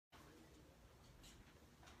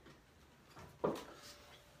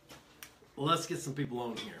let's get some people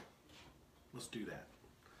on here. Let's do that.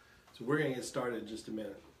 So we're going to get started in just a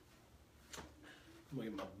minute. I'm going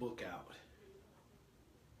to get my book out.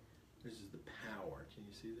 This is the power. Can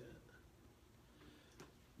you see that?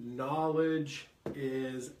 Knowledge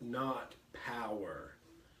is not power.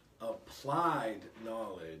 Applied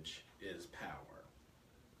knowledge is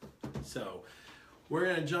power. So we're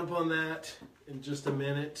going to jump on that in just a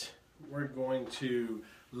minute. We're going to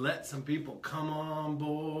let some people come on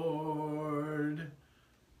board.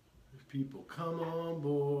 People come on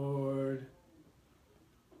board.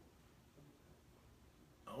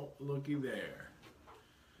 Oh, looky there.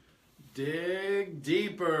 Dig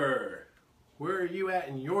deeper. Where are you at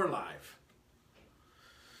in your life?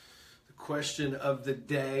 The question of the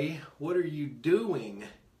day, what are you doing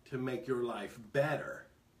to make your life better?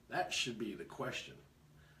 That should be the question.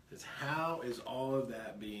 Is how is all of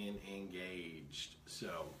that being engaged?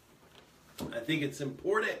 So I think it's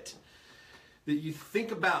important that you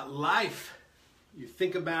think about life. You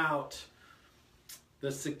think about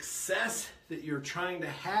the success that you're trying to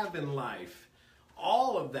have in life.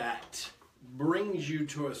 All of that brings you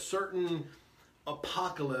to a certain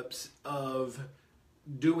apocalypse of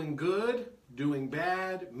doing good, doing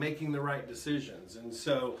bad, making the right decisions. And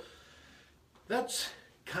so that's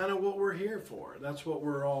kind of what we're here for. That's what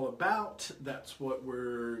we're all about. That's what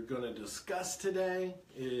we're going to discuss today,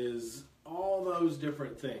 is all those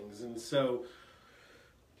different things. And so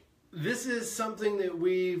this is something that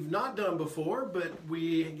we've not done before, but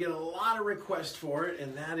we get a lot of requests for it,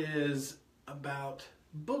 and that is about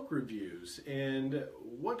book reviews and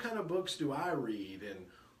what kind of books do I read and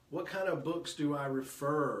what kind of books do I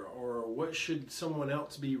refer, or what should someone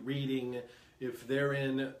else be reading if they're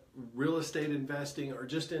in real estate investing or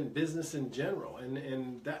just in business in general.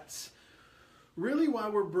 And that's really why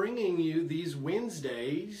we're bringing you these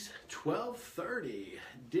Wednesdays, 12:30,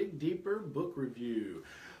 Dig Deeper Book Review.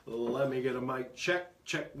 Let me get a mic check.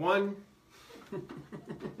 Check one.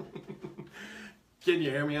 Can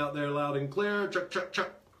you hear me out there loud and clear? Check, check,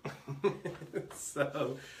 check.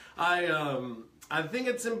 So I think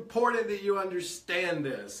it's important that you understand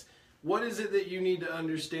this. What is it that you need to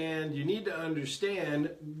understand? You need to understand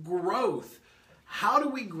growth. How do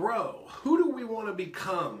we grow? Who do we want to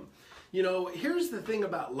become? You know, here's the thing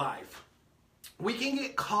about life. We can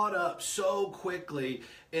get caught up so quickly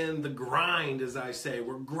in the grind, as I say.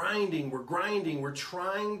 We're grinding, we're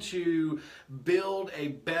trying to build a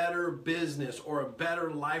better business or a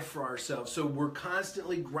better life for ourselves. So we're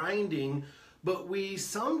constantly grinding, but we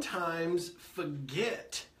sometimes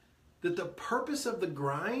forget that the purpose of the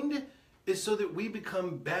grind is so that we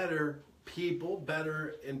become better people,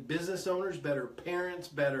 better in business owners, better parents,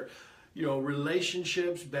 better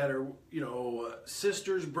relationships, better,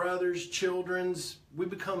 sisters, brothers, children's. We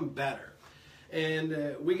become better.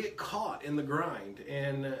 And we get caught in the grind.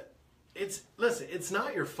 And listen, it's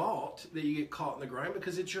not your fault that you get caught in the grind,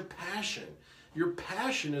 because it's your passion. Your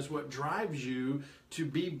passion is what drives you to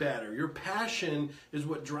be better. Your passion is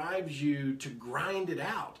what drives you to grind it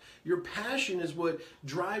out. Your passion is what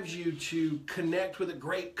drives you to connect with a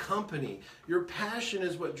great company. Your passion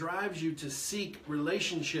is what drives you to seek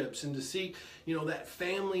relationships and to seek, that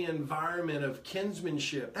family environment of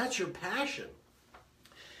kinsmanship. That's your passion.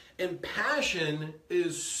 And passion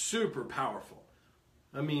is super powerful.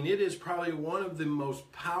 I mean, it is probably one of the most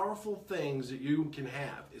powerful things that you can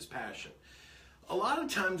have is passion. A lot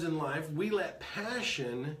of times in life, we let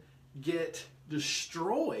passion get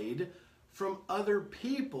destroyed from other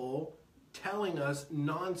people telling us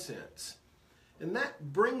nonsense. And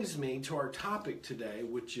that brings me to our topic today,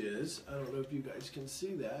 which is, I don't know if you guys can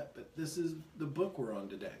see that, but this is the book we're on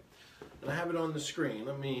today. And I have it on the screen.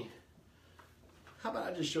 How about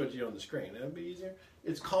I just show it to you on the screen? That'd be easier.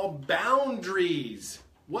 It's called Boundaries.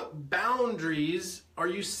 What boundaries are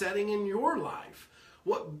you setting in your life?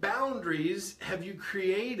 What boundaries have you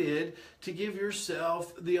created to give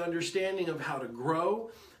yourself the understanding of how to grow,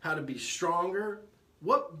 how to be stronger?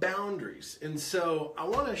 What boundaries? And so I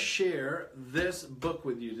want to share this book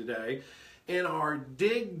with you today in our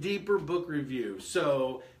Dig Deeper book review.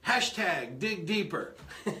 So hashtag Dig Deeper.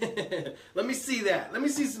 Let me see that. Let me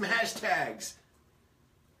see some hashtags.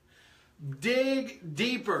 Dig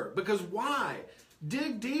deeper. Because why?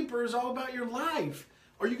 Dig deeper is all about your life.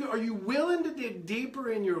 Are you willing to dig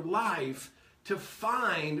deeper in your life to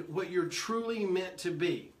find what you're truly meant to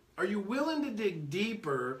be? Are you willing to dig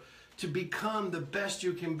deeper to become the best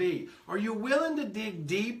you can be? Are you willing to dig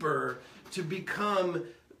deeper to become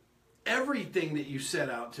everything that you set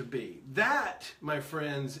out to be? That, my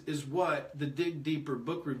friends, is what the Dig Deeper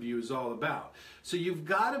book review is all about. So you've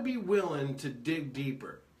got to be willing to dig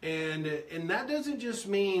deeper. And that doesn't just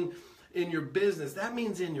mean in your business. That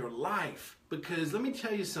means in your life. Because let me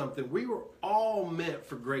tell you something. We were all meant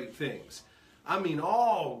for great things. I mean,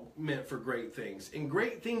 all meant for great things. And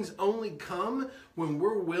great things only come when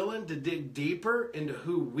we're willing to dig deeper into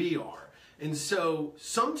who we are. And so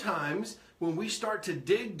sometimes when we start to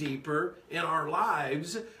dig deeper in our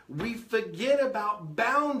lives, we forget about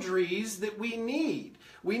boundaries that we need.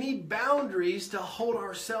 We need boundaries to hold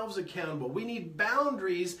ourselves accountable. We need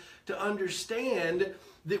boundaries to understand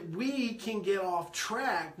that we can get off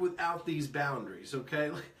track without these boundaries,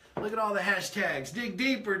 okay? Look at all the hashtags. Dig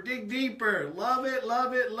deeper, dig deeper. Love it,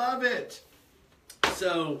 love it, love it.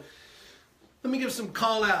 So let me give some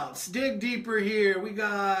call outs. Dig deeper here. We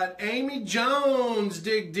got Amy Jones,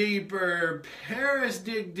 dig deeper. Paris,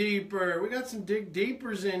 dig deeper. We got some dig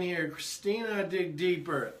deepers in here. Christina, dig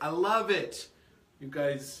deeper. I love it. You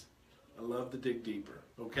guys, I love the dig deeper.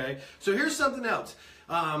 Okay? So here's something else.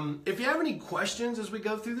 If you have any questions as we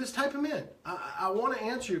go through this, type them in. I want to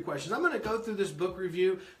answer your questions. I'm going to go through this book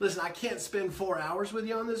review. Listen, I can't spend 4 hours with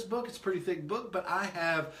you on this book. It's a pretty thick book, but I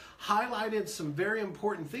have highlighted some very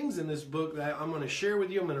important things in this book that I'm going to share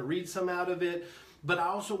with you. I'm going to read some out of it, but I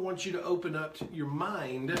also want you to open up your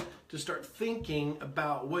mind to start thinking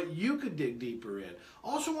about what you could dig deeper in.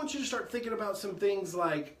 Also want you to start thinking about some things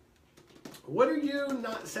like, what are you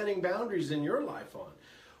not setting boundaries in your life on?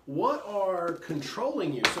 What are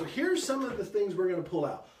controlling you? So here's some of the things we're going to pull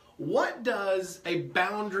out. What does a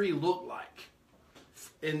boundary look like?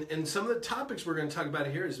 And some of the topics we're going to talk about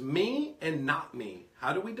here is me and not me.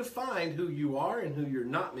 How do we define who you are and who you're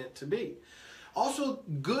not meant to be? Also,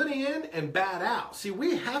 good in and bad out. See,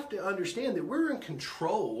 we have to understand that we're in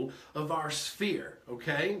control of our sphere,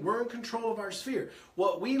 okay? We're in control of our sphere.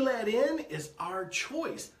 What we let in is our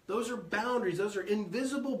choice. Those are boundaries. Those are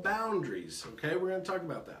invisible boundaries, okay? We're going to talk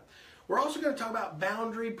about that. We're also going to talk about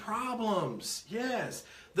boundary problems. Yes,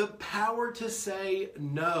 the power to say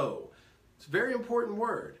no. It's a very important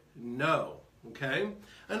word, no, okay?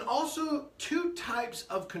 And also 2 types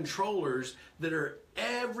of controllers that are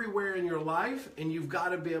everywhere in your life, and you've got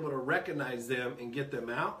to be able to recognize them and get them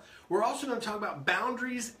out. We're also going to talk about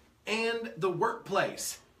boundaries and the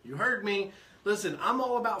workplace. You heard me. Listen, I'm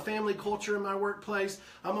all about family culture in my workplace.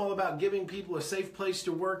 I'm all about giving people a safe place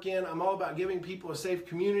to work in. I'm all about giving people a safe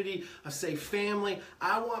community, a safe family.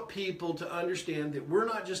 I want people to understand that we're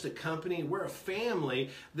not just a company, we're a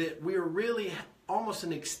family, that we're really almost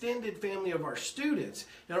an extended family of our students.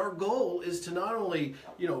 And our goal is to not only,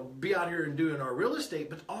 be out here and doing our real estate,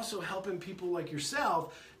 but also helping people like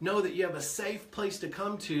yourself know that you have a safe place to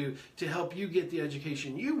come to help you get the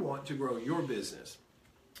education you want to grow your business.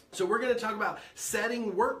 So we're going to talk about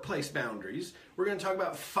setting workplace boundaries. We're going to talk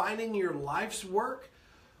about finding your life's work.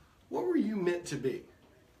 What were you meant to be?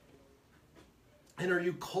 And are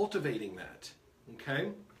you cultivating that? Okay?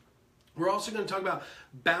 We're also going to talk about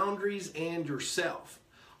boundaries and yourself.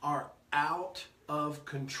 Our out of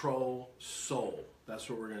control soul. That's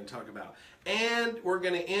what we're going to talk about. And we're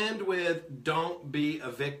going to end with don't be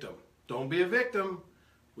a victim. Don't be a victim.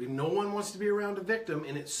 No one wants to be around a victim,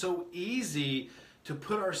 and it's so easy to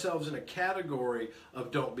put ourselves in a category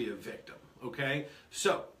of don't be a victim, okay?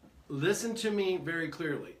 So, listen to me very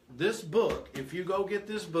clearly. This book, if you go get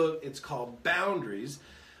this book, it's called Boundaries,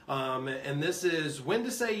 and this is When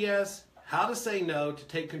to Say Yes, How to Say No to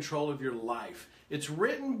Take Control of Your Life. It's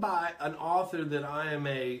written by an author that I am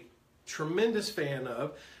a tremendous fan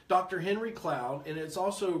of, Dr. Henry Cloud, and it's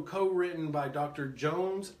also co-written by Dr.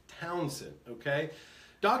 Jones Townsend, okay?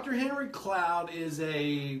 Dr. Henry Cloud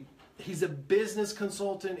he's a business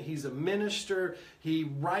consultant, he's a minister, he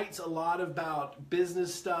writes a lot about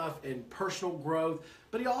business stuff and personal growth,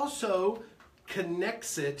 but he also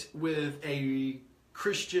connects it with a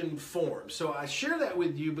Christian form. So I share that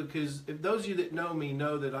with you because if those of you that know me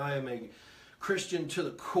know that I am a Christian to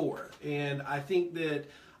the core, and I think that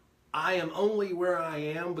I am only where I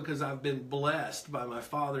am because I've been blessed by my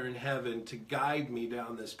Father in heaven to guide me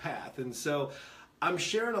down this path. And so I'm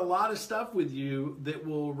sharing a lot of stuff with you that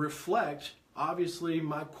will reflect, obviously,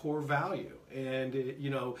 my core value. And,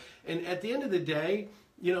 and at the end of the day,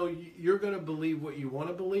 you're going to believe what you want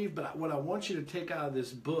to believe. But what I want you to take out of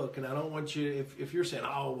this book, and I don't want you, if you're saying,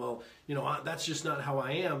 oh, well, that's just not how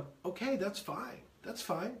I am. Okay, that's fine. That's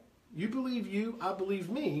fine. You believe you, I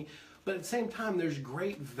believe me. But at the same time, there's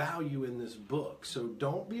great value in this book. So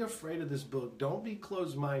don't be afraid of this book. Don't be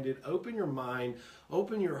closed-minded. Open your mind.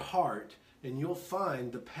 Open your heart. And you'll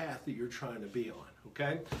find the path that you're trying to be on,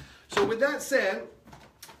 okay? So with that said,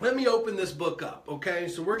 let me open this book up, okay?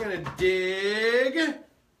 So we're going to dig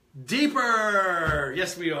deeper.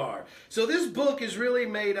 Yes, we are. So this book is really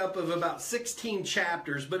made up of about 16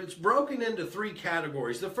 chapters, but it's broken into 3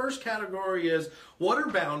 categories. The first category is what are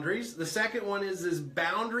boundaries? The second one is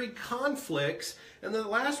boundary conflicts. And the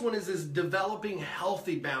last one is developing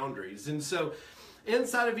healthy boundaries. And so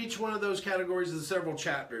inside of each one of those categories is several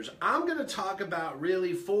chapters. I'm going to talk about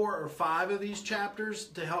really 4 or 5 of these chapters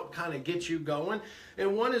to help kind of get you going.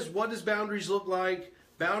 And one is, what does boundaries look like?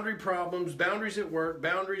 Boundary problems, boundaries at work,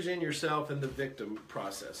 boundaries in yourself, and the victim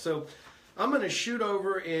process. So I'm going to shoot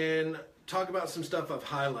over and talk about some stuff I've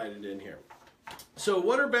highlighted in here. So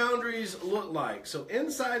what do boundaries look like? So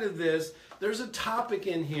inside of this, there's a topic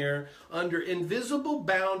in here under invisible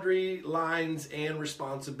boundary lines and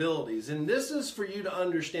responsibilities. And this is for you to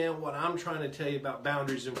understand what I'm trying to tell you about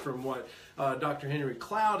boundaries, and from what Dr. Henry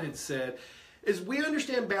Cloud had said, is we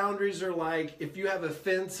understand boundaries are like, if you have a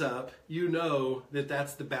fence up, you know that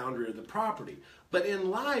that's the boundary of the property. But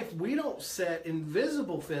in life, we don't set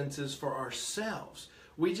invisible fences for ourselves.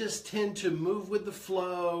 We just tend to move with the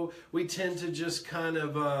flow. We tend to just kind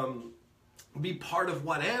of be part of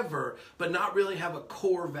whatever, but not really have a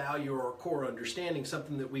core value or a core understanding,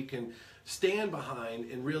 something that we can stand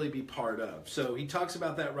behind and really be part of. So he talks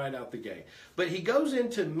about that right out the gate. But he goes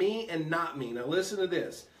into me and not me. Now listen to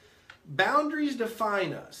this. Boundaries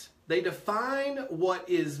define us. They define what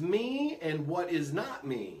is me and what is not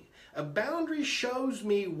me. A boundary shows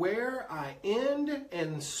me where I end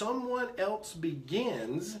and someone else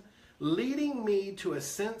begins, leading me to a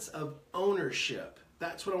sense of ownership.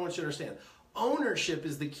 That's what I want you to understand. Ownership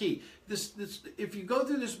is the key. If you go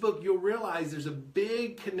through this book, you'll realize there's a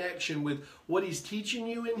big connection with what he's teaching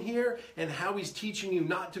you in here and how he's teaching you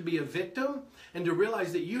not to be a victim, and to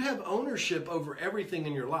realize that you have ownership over everything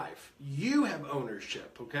in your life. You have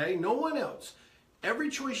ownership, okay? No one else. Every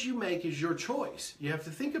choice you make is your choice. You have to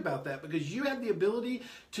think about that, because you have the ability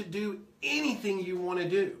to do anything you want to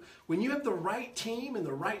do. When you have the right team and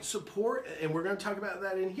the right support, and we're going to talk about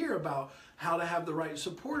that in here, about how to have the right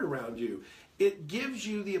support around you, it gives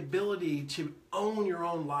you the ability to own your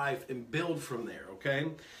own life and build from there, okay?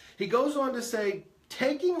 He goes on to say,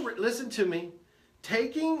 listen to me,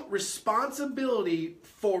 taking responsibility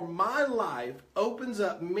for my life opens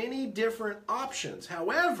up many different options.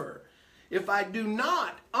 However, if I do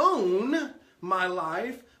not own my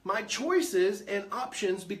life, my choices and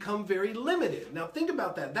options become very limited. Now think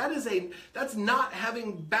about that. That's not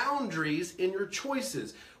having boundaries in your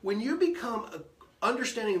choices. When you become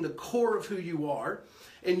understanding the core of who you are,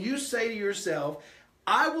 and you say to yourself,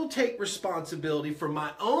 I will take responsibility for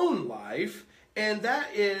my own life, and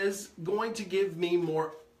that is going to give me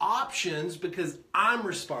more options because I'm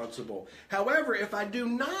responsible. However, if I do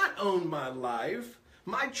not own my life,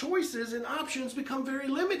 my choices and options become very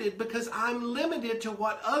limited because I'm limited to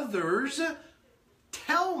what others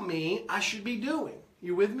tell me I should be doing.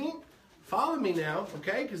 You with me? Follow me now,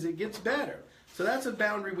 okay? Because it gets better. So that's a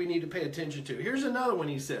boundary we need to pay attention to. Here's another one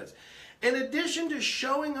he says. In addition to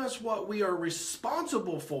showing us what we are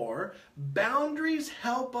responsible for, boundaries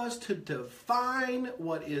help us to define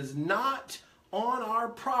what is not on our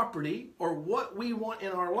property or what we want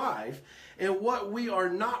in our life and what we are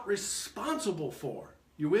not responsible for.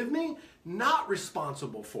 You with me? Not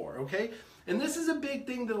responsible for, okay? And this is a big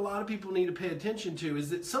thing that a lot of people need to pay attention to,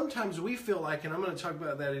 is that sometimes we feel like, and I'm going to talk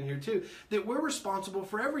about that in here too, that we're responsible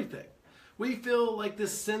for everything. We feel like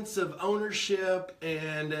this sense of ownership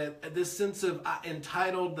and this sense of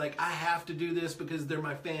entitled, like I have to do this because they're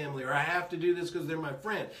my family, or I have to do this because they're my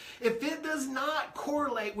friend. If it does not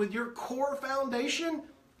correlate with your core foundation,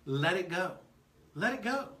 let it go. Let it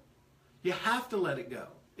go. You have to let it go.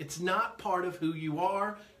 It's not part of who you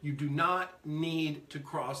are. You do not need to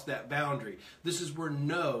cross that boundary. This is where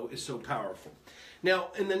no is so powerful. Now,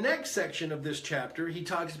 in the next section of this chapter, he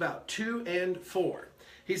talks about 2 and 4.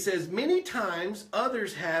 He says, many times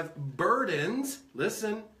others have burdens,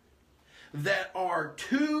 listen, that are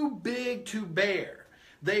too big to bear.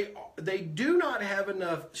 They do not have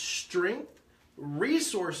enough strength,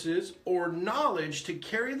 resources, or knowledge to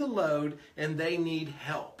carry the load, and they need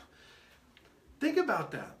help. Think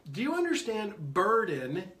about that. Do you understand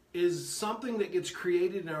burden is something that gets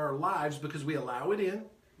created in our lives because we allow it in?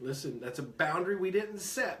 Listen, that's a boundary we didn't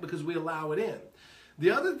set because we allow it in. The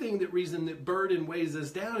other reason that burden weighs us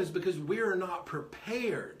down is because we are not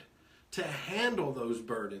prepared to handle those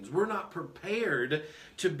burdens. We're not prepared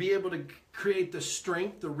to be able to create the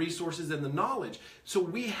strength, the resources, and the knowledge. So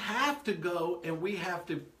we have to go and we have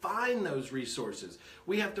to find those resources.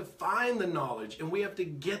 We have to find the knowledge, and we have to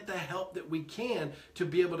get the help that we can to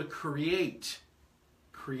be able to create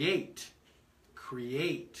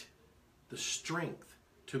the strength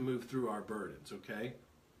to move through our burdens, okay?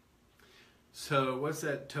 So what's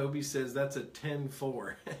that? Toby says that's a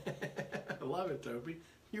 10-4. I love it, Toby.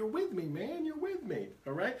 You're with me, man. You're with me.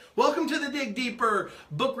 All right. Welcome to the Dig Deeper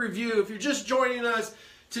book review. If you're just joining us,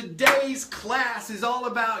 today's class is all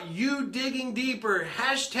about you digging deeper.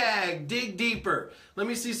 Hashtag dig deeper. Let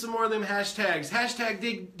me see some more of them hashtags. Hashtag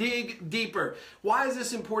dig deeper. Why is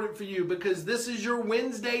this important for you? Because this is your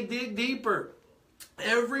Wednesday Dig Deeper.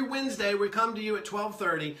 Every Wednesday we come to you at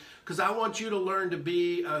 12:30 because I want you to learn to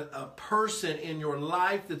be a person in your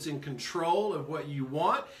life that's in control of what you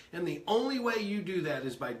want. And the only way you do that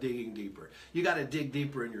is by digging deeper. You got to dig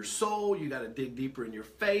deeper in your soul. You got to dig deeper in your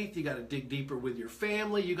faith. You got to dig deeper with your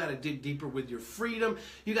family. You got to dig deeper with your freedom.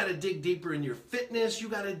 You got to dig deeper in your fitness. You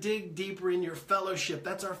got to dig deeper in your fellowship.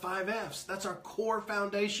 That's our 5 F's. That's our core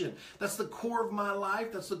foundation. That's the core of my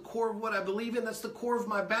life. That's the core of what I believe in. That's the core of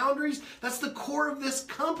my boundaries. That's the core of this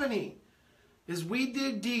company. Is we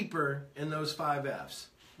dig deeper in those 5 F's,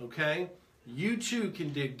 okay? You too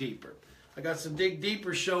can dig deeper. I got some dig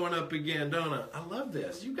deeper showing up again, don't I? I love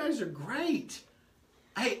this. You guys are great.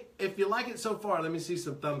 Hey, if you like it so far, let me see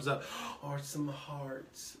some thumbs up. Or some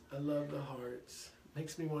hearts. I love the hearts.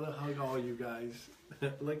 Makes me want to hug all you guys.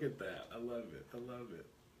 Look at that. I love it. I love it.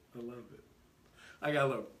 I love it. I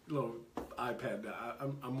got a little iPad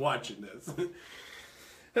now. I'm watching this.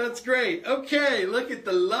 That's great. Okay, look at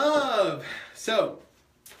the love. So,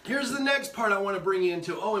 here's the next part I want to bring you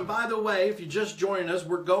into. Oh, and by the way, if you just joined us,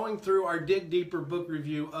 we're going through our Dig Deeper book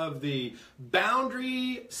review of the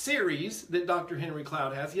Boundary series that Dr. Henry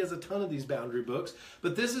Cloud has. He has a ton of these boundary books,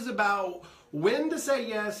 but this is about when to say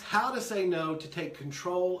yes, how to say no, to take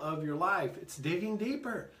control of your life. It's digging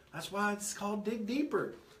deeper. That's why it's called Dig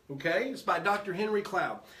Deeper. Okay, it's by Dr. Henry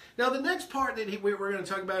Cloud. Now, the next part that we're going to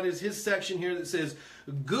talk about is his section here that says,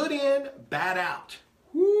 good in, bad out.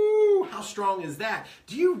 Woo, how strong is that?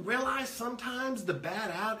 Do you realize sometimes the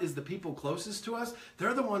bad out is the people closest to us?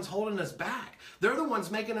 They're the ones holding us back. They're the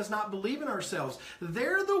ones making us not believe in ourselves.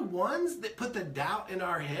 They're the ones that put the doubt in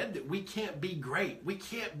our head that we can't be great. We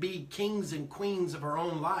can't be kings and queens of our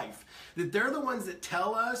own life. That they're the ones that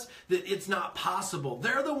tell us that it's not possible.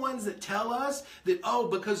 They're the ones that tell us that, oh,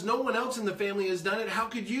 because no one else in the family has done it, how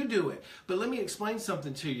could you do it? But let me explain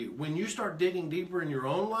something to you. When you start digging deeper in your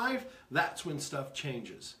own life, that's when stuff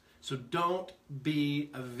changes. So don't be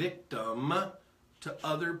a victim to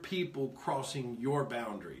other people crossing your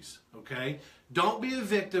boundaries, okay? Don't be a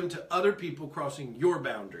victim to other people crossing your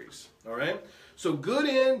boundaries, all right? So good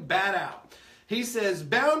in, bad out. He says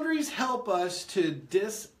boundaries help us to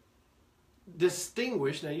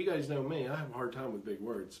distinguish. Now, you guys know me. I have a hard time with big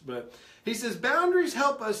words. But he says boundaries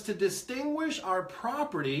help us to distinguish our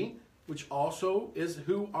property, which also is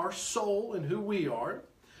who our soul and who we are,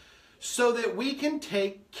 so that we can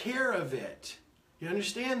take care of it. You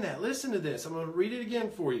understand that? Listen to this. I'm going to read it again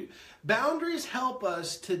for you. Boundaries help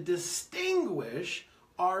us to distinguish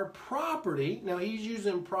our property. Now, he's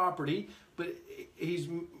using property, but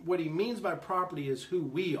what he means by property is who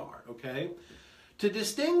we are, okay? To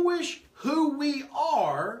distinguish who we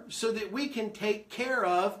are so that we can take care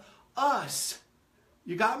of us.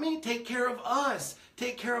 You got me? Take care of us.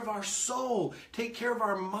 Take care of our soul. Take care of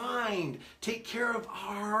our mind. Take care of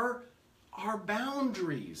our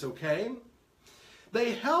boundaries, okay?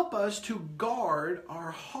 They help us to guard our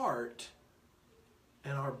heart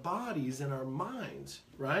and our bodies and our minds,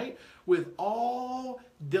 right? With all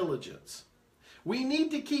diligence. We need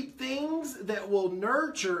to keep things that will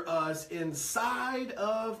nurture us inside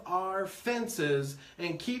of our fences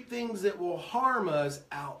and keep things that will harm us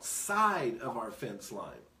outside of our fence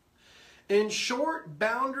line. In short,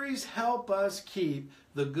 boundaries help us keep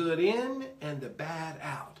the good in and the bad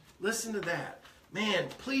out. Listen to that. Man,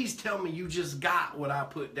 please tell me you just got what I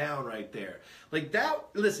put down right there. Like that,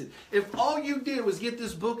 listen, if all you did was get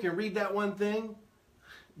this book and read that one thing,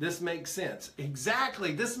 this makes sense.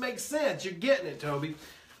 Exactly, this makes sense. You're getting it, Toby.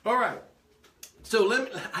 All right. So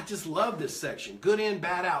I just love this section. Good in,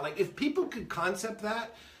 bad out. Like if people could concept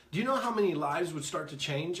that, do you know how many lives would start to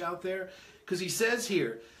change out there? Because he says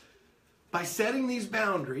here, by setting these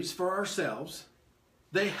boundaries for ourselves,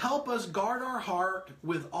 they help us guard our heart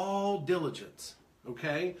with all diligence,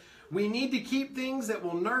 okay? We need to keep things that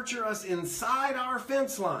will nurture us inside our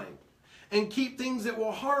fence line and keep things that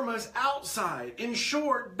will harm us outside. In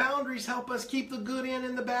short, boundaries help us keep the good in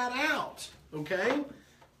and the bad out, okay?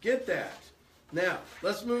 Get that. Now,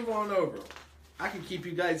 let's move on over. I can keep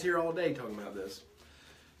you guys here all day talking about this.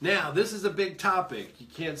 Now, this is a big topic. You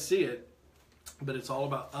can't see it, but it's all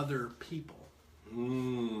about other people.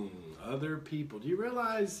 Other people. Do you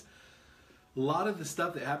realize a lot of the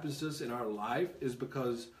stuff that happens to us in our life is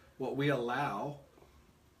because what we allow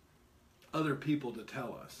other people to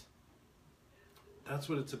tell us? That's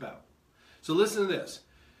what it's about. So listen to this.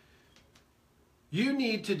 You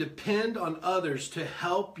need to depend on others to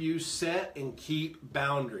help you set and keep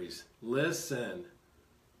boundaries. Listen.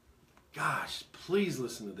 Gosh, please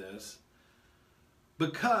listen to this.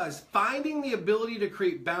 Because finding the ability to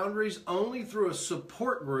create boundaries only through a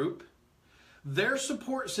support group, their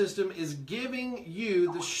support system is giving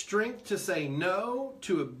you the strength to say no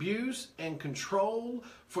to abuse and control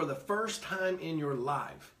for the first time in your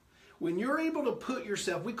life. When you're able to put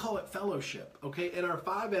yourself, we call it fellowship, okay? In our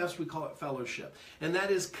 5Fs, we call it fellowship. And that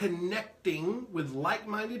is connecting with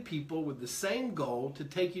like-minded people with the same goal to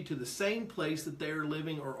take you to the same place that they're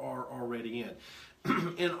living or are already in.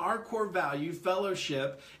 In our core value,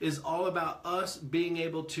 fellowship is all about us being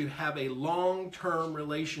able to have a long-term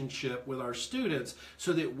relationship with our students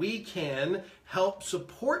so that we can help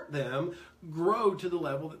support them grow to the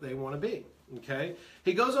level that they want to be. Okay?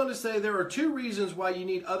 He goes on to say there are 2 reasons why you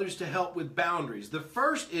need others to help with boundaries. The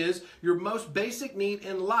first is your most basic need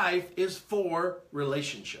in life is for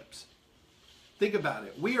relationships. Think about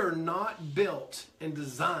it. We are not built and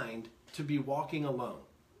designed to be walking alone.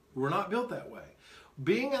 We're not built that way.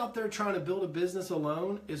 Being out there trying to build a business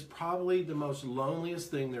alone is probably the most loneliest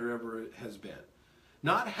thing there ever has been.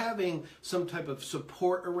 Not having some type of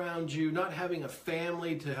support around you, not having a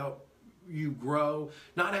family to help you grow,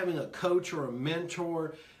 not having a coach or a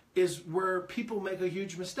mentor is where people make a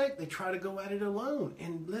huge mistake. They try to go at it alone.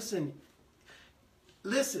 And listen,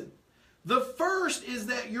 the first is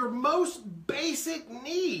that your most basic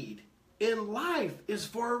need in life is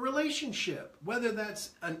for a relationship, whether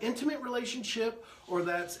that's an intimate relationship or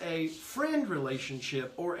that's a friend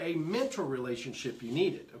relationship or a mentor relationship, you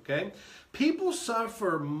need it, okay? People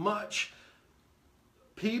suffer much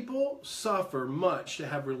to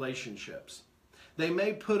have relationships. They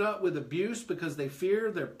may put up with abuse because they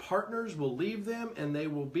fear their partners will leave them and they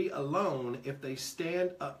will be alone if they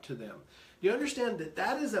stand up to them. You understand that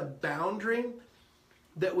that is a boundary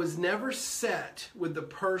that was never set with the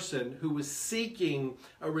person who was seeking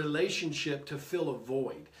a relationship to fill a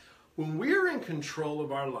void. When we're in control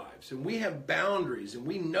of our lives and we have boundaries and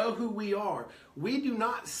we know who we are, we do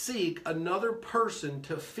not seek another person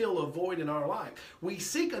to fill a void in our life. We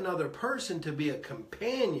seek another person to be a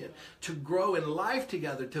companion, to grow in life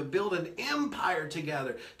together, to build an empire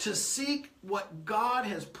together, to seek what God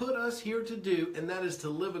has put us here to do, and that is to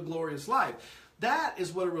live a glorious life. That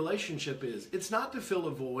is what a relationship is. It's not to fill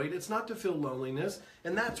a void. It's not to fill loneliness.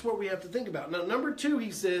 And that's what we have to think about. Now, number 2, he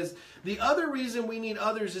says, the other reason we need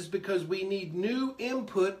others is because we need new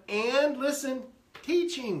input and, listen,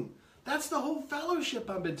 teaching. That's the whole fellowship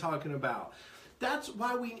I've been talking about. That's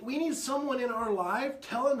why we need someone in our life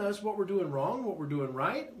telling us what we're doing wrong, what we're doing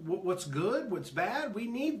right, what's good, what's bad. We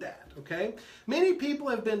need that, okay? Many people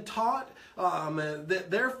have been taught that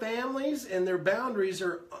their families and their boundaries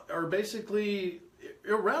are basically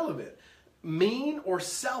irrelevant, mean, or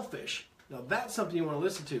selfish. Now, that's something you want to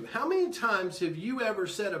listen to. How many times have you ever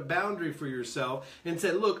set a boundary for yourself and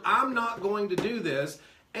said, look, I'm not going to do this,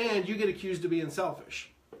 and you get accused of being selfish?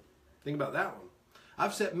 Think about that one.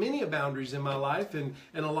 I've set many boundaries in my life, and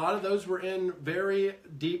a lot of those were in very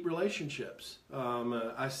deep relationships.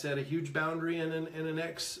 I set a huge boundary in an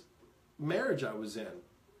ex-marriage I was in.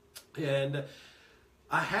 And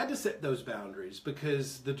I had to set those boundaries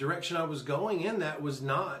because the direction I was going in that was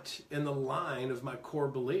not in the line of my core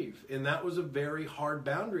belief. And that was a very hard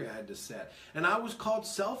boundary I had to set. And I was called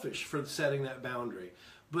selfish for setting that boundary.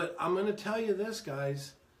 But I'm going to tell you this,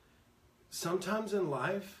 guys. Sometimes in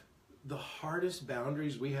life, the hardest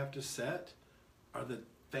boundaries we have to set are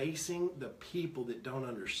facing the people that don't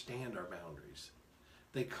understand our boundaries.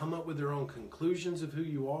 They come up with their own conclusions of who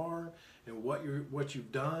you are and what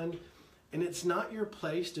you've done. And it's not your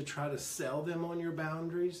place to try to sell them on your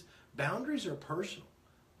boundaries. Boundaries are personal.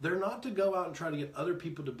 They're not to go out and try to get other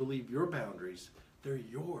people to believe your boundaries. They're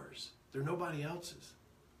yours. They're nobody else's.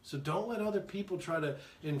 So don't let other people try to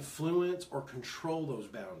influence or control those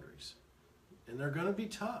boundaries. And they're going to be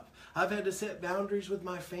tough. I've had to set boundaries with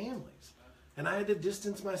my families. And I had to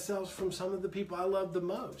distance myself from some of the people I love the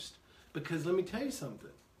most. Because let me tell you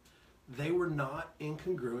something. They were not in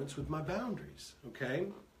congruence with my boundaries. Okay?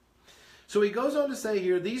 So he goes on to say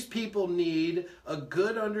here, these people need a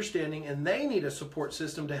good understanding and they need a support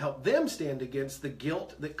system to help them stand against the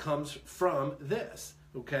guilt that comes from this.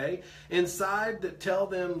 Okay? Inside that tell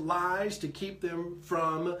them lies to keep them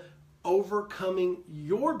from overcoming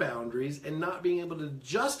your boundaries and not being able to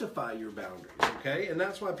justify your boundaries, okay? And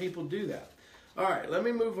that's why people do that. All right, let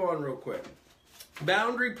me move on real quick.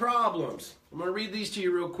 Boundary problems. I'm going to read these to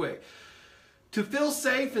you real quick. To feel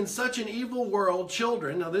safe in such an evil world,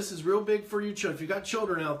 children, now this is real big for you children. If you got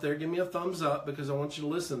children out there, give me a thumbs up because I want you to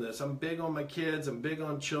listen to this. I'm big on my kids. I'm big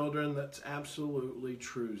on children. That's absolutely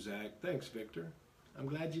true, Zach. Thanks, Victor. I'm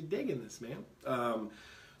glad you're digging this, man.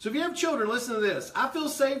 So if you have children, listen to this. I feel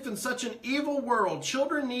safe in such an evil world.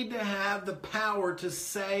 Children need to have the power to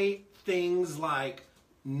say things like,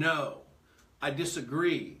 no, I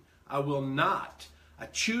disagree, I will not, I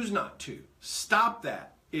choose not to. Stop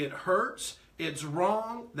that. It hurts. It's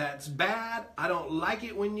wrong. That's bad. I don't like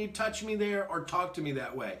it when you touch me there or talk to me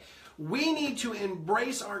that way. We need to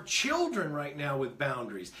embrace our children right now with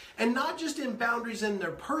boundaries. And not just in boundaries in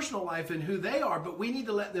their personal life and who they are, but we need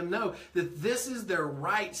to let them know that this is their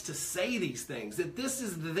rights to say these things, that this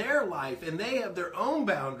is their life and they have their own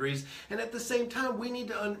boundaries. And at the same time, we need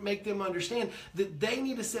to make them understand that they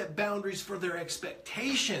need to set boundaries for their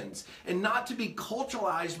expectations and not to be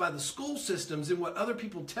culturalized by the school systems and what other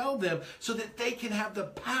people tell them, so that they can have the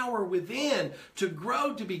power within to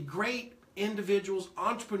grow to be great individuals,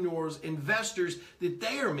 entrepreneurs, investors that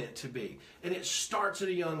they are meant to be. And it starts at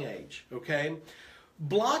a young age, okay?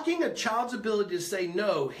 Blocking a child's ability to say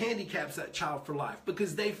no handicaps that child for life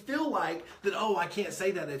because they feel like that, oh, I can't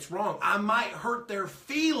say that, it's wrong. I might hurt their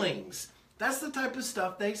feelings. That's the type of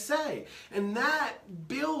stuff they say. And that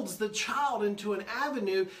builds the child into an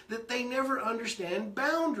avenue that they never understand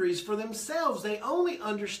boundaries for themselves. They only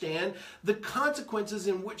understand the consequences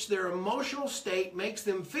in which their emotional state makes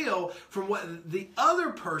them feel from what the other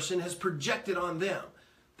person has projected on them.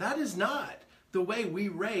 That is not the way we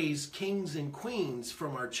raise kings and queens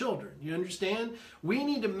from our children. You understand? We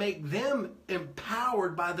need to make them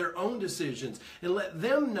empowered by their own decisions and let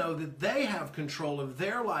them know that they have control of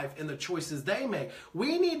their life and the choices they make.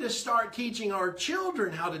 We need to start teaching our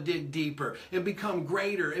children how to dig deeper and become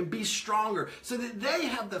greater and be stronger so that they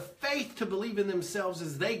have the faith to believe in themselves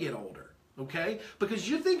as they get older. Okay? Because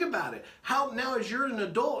you think about it. Now as you're an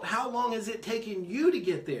adult, how long has it taken you to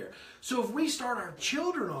get there? So if we start our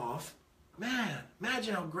children off, man,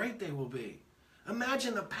 imagine how great they will be.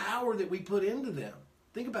 Imagine the power that we put into them.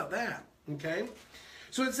 Think about that, okay?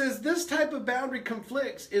 So it says this type of boundary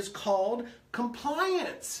conflicts is called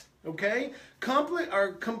compliance, okay?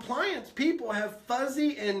 Compliance people have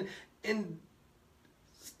fuzzy and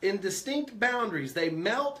distinct boundaries. They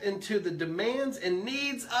melt into the demands and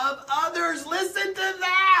needs of others. Listen to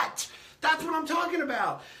that! That's what I'm talking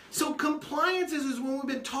about. So compliance is when we've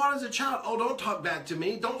been taught as a child, oh, don't talk back to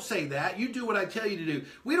me. Don't say that. You do what I tell you to do.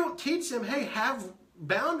 We don't teach them, hey, have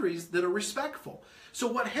boundaries that are respectful. So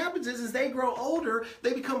what happens is as they grow older,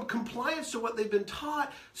 they become compliant to what they've been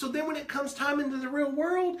taught. So then when it comes time into the real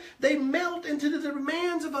world, they melt into the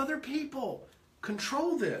demands of other people.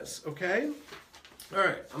 Control this, okay? All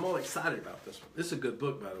right, I'm all excited about this one. This is a good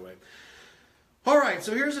book, by the way. All right,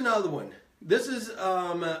 so here's another one. This is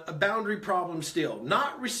a boundary problem still.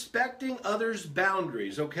 Not respecting others'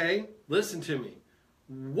 boundaries, okay? Listen to me.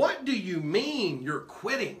 What do you mean you're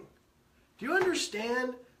quitting? Do you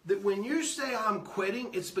understand that when you say I'm quitting,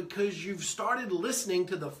 it's because you've started listening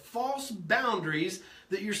to the false boundaries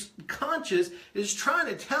that your conscious is trying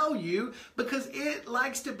to tell you because it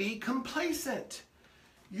likes to be complacent.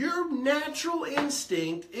 Your natural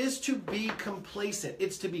instinct is to be complacent.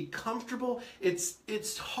 It's to be comfortable.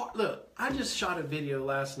 It's hard. Look, I just shot a video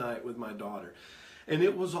last night with my daughter, and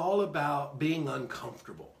it was all about being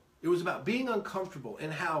uncomfortable. It was about being uncomfortable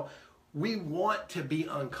and how we want to be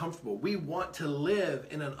uncomfortable. We want to live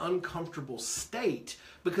in an uncomfortable state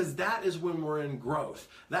because that is when we're in growth.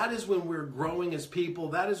 That is when we're growing as people.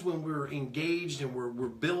 That is when we're engaged and we're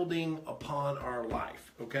building upon our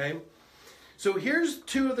life, okay? So here's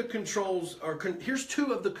two of the controllers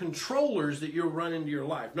that you'll run into your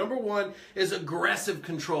life. Number one is aggressive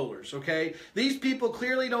controllers, okay? These people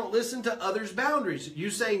clearly don't listen to others' boundaries.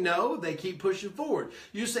 You say no, they keep pushing forward.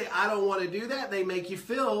 You say, I don't want to do that, they make you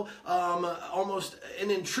feel almost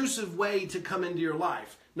an intrusive way to come into your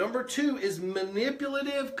life. Number two is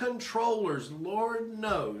manipulative controllers. Lord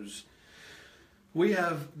knows we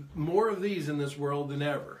have more of these in this world than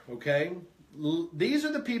ever, okay? These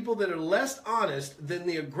are the people that are less honest than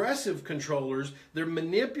the aggressive controllers. They're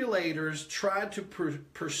manipulators, try to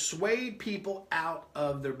persuade people out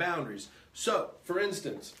of their boundaries. So, for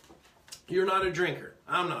instance, you're not a drinker.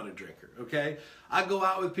 I'm not a drinker, okay? I go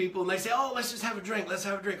out with people and they say, oh, let's just have a drink. Let's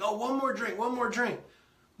have a drink. Oh, one more drink, one more drink.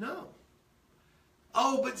 No.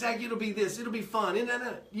 Oh, but Zach, it'll be this. It'll be fun.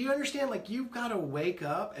 No. You understand? Like, you've got to wake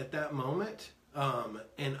up at that moment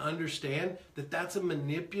and understand that that's a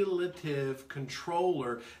manipulative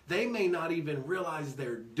controller. They may not even realize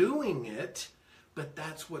they're doing it, But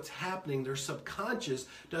that's what's happening. Their subconscious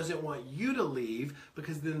doesn't want you to leave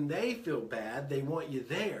because then they feel bad. They want you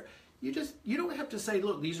there. You don't have to say,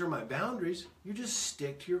 look, these are my boundaries. You just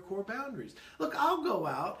stick to your core boundaries. Look, I'll go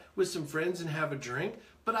out with some friends and have a drink,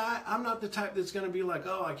 but I'm not the type that's going to be like,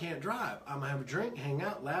 oh, I can't drive. I'm going to have a drink, hang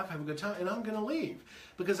out, laugh, have a good time, and I'm going to leave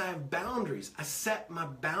because I have boundaries. I set my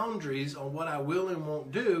boundaries on what I will and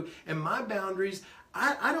won't do, and my boundaries,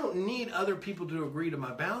 I don't need other people to agree to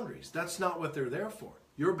my boundaries. That's not what they're there for.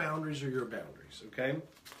 Your boundaries are your boundaries, okay?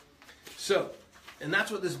 So, and that's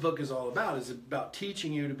what this book is all about, is about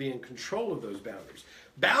teaching you to be in control of those boundaries.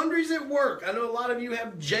 Boundaries at work. I know a lot of you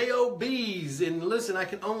have JOBs, and listen, I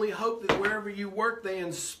can only hope that wherever you work, they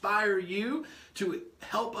inspire you to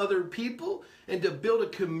help other people and to build a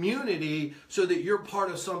community so that you're part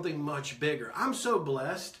of something much bigger. I'm so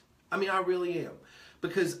blessed. I mean, I really am.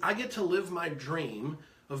 Because I get to live my dream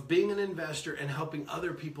of being an investor and helping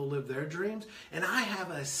other people live their dreams. And I have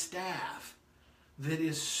a staff that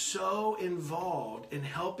is so involved in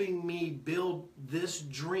helping me build this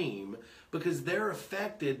dream because they're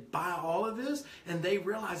affected by all of this and they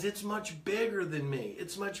realize it's much bigger than me.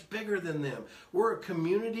 It's much bigger than them. We're a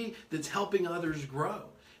community that's helping others grow.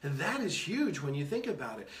 And that is huge when you think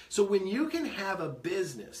about it. So when you can have a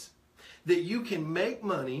business that you can make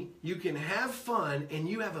money, you can have fun, and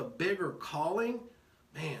you have a bigger calling,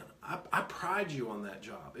 man, I pride you on that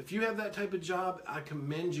job. If you have that type of job, I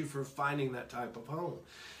commend you for finding that type of home.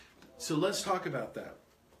 So let's talk about that.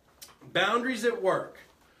 Boundaries at work.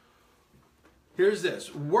 Here's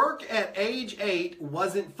this. Work at age 8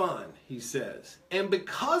 wasn't fun, he says. And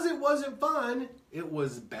because it wasn't fun, it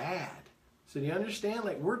was bad. So do you understand?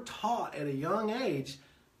 Like, we're taught at a young age,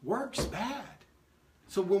 work's bad.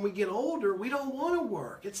 So when we get older, we don't want to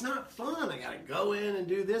work. It's not fun. I got to go in and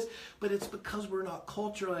do this. But it's because we're not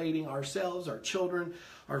cultivating ourselves, our children,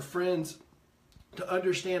 our friends, to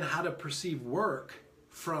understand how to perceive work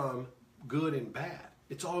from good and bad.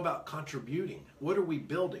 It's all about contributing. What are we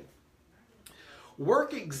building?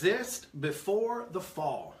 Work exists before the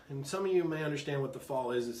fall. And some of you may understand what the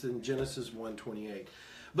fall is. It's in Genesis 1:28.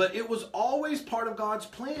 But it was always part of God's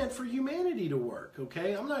plan for humanity to work,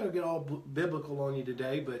 okay? I'm not going to get all biblical on you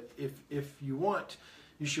today, but if you want,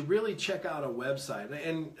 you should really check out a website.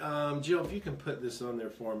 And Jill, if you can put this on there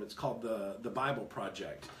for them, it's called the Bible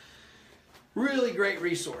Project. Really great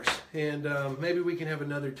resource, and maybe we can have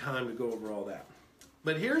another time to go over all that.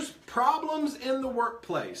 But here's problems in the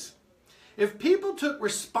workplace. If people took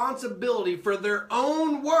responsibility for their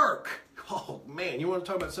own work, oh man, you want to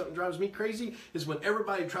talk about something that drives me crazy? Is when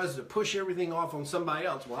everybody tries to push everything off on somebody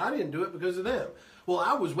else. Well, I didn't do it because of them. Well,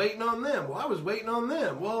 I was waiting on them. Well, I was waiting on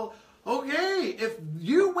them. Well, okay, if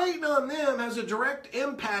you waiting on them has a direct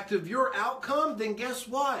impact of your outcome, then guess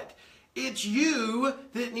what? It's you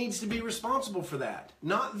that needs to be responsible for that,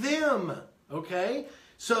 not them, okay?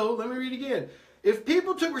 So let me read again. If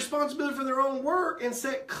people took responsibility for their own work and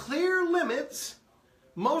set clear limits,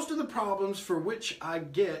 most of the problems for which I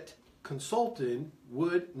get consulted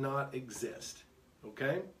would not exist.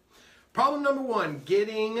 Okay? Problem number 1,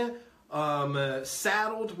 getting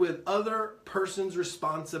saddled with other person's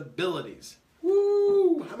responsibilities.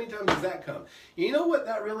 Woo! How many times does that come? You know what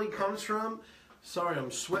that really comes from? Sorry, I'm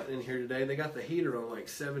sweating in here today. They got the heater on like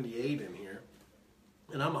 78 in here.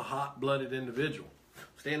 And I'm a hot-blooded individual.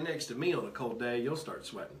 Stand next to me on a cold day, you'll start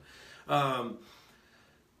sweating.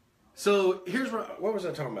 So here's what was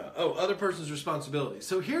I talking about? Oh, other person's responsibility.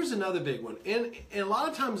 So here's another big one. And a lot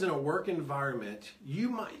of times in a work environment, you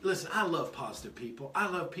might, listen, I love positive people. I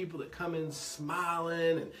love people that come in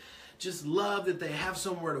smiling and just love that they have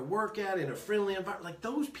somewhere to work at in a friendly environment. Like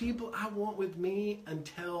those people I want with me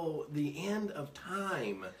until the end of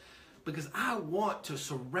time. Because I want to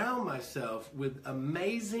surround myself with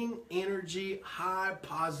amazing energy, high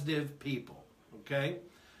positive people. Okay?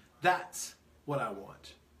 That's what I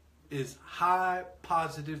want. Is high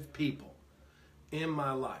positive people in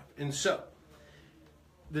my life. And so,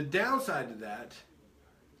 the downside to that,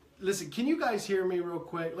 listen, can you guys hear me real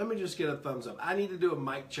quick? Let me just get a thumbs up. I need to do a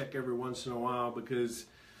mic check every once in a while because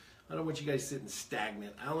I don't want you guys sitting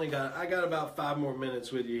stagnant. I got about 5 more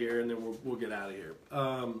minutes with you here and then we'll get out of here.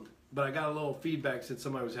 But I got a little feedback since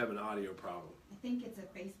somebody was having an audio problem. I think it's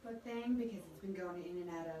a Facebook thing because it's been going in and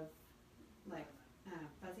out of, like,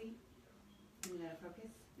 fuzzy, in and out of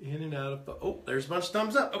focus. In and out of, oh, there's a bunch of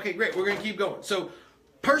thumbs up. Okay, great. We're going to keep going. So,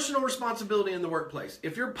 personal responsibility in the workplace.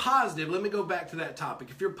 If you're positive, let me go back to that topic.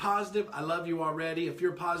 If you're positive, I love you already. If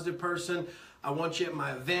you're a positive person, I want you at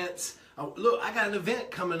my events. Look, I got an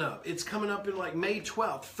event coming up. It's coming up in like May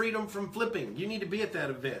 12th, Freedom from Flipping. You need to be at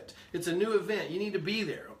that event. It's a new event. You need to be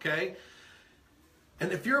there, okay?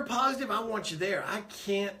 And if you're a positive, I want you there. I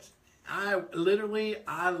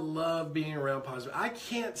love being around positive. I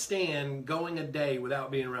can't stand going a day without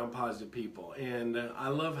being around positive people. And I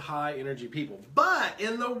love high energy people. But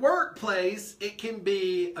in the workplace, it can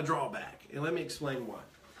be a drawback. And let me explain why.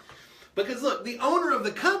 Because look, the owner of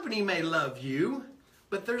the company may love you,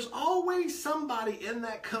 but there's always somebody in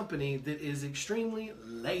that company that is extremely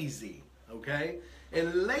lazy, okay?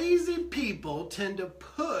 And lazy people tend to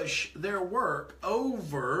push their work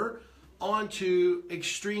over onto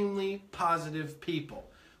extremely positive people.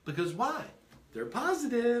 Because why? They're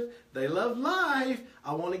positive, they love life,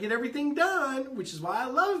 I want to get everything done, which is why I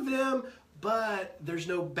love them, but there's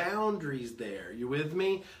no boundaries there. You with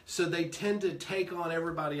me? So they tend to take on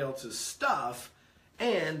everybody else's stuff,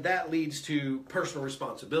 and that leads to personal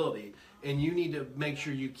responsibility. And you need to make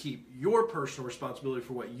sure you keep your personal responsibility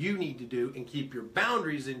for what you need to do and keep your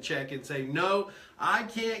boundaries in check and say, no, I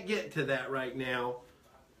can't get to that right now,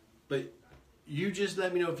 but you just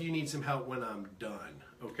let me know if you need some help when I'm done,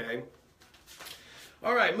 okay?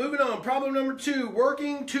 All right, moving on. Problem number 2,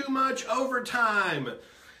 working too much overtime.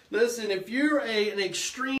 Listen, if you're an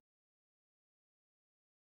extreme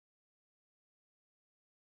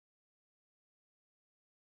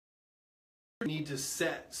you need to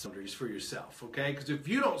set boundaries for yourself, okay? Because if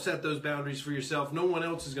you don't set those boundaries for yourself, no one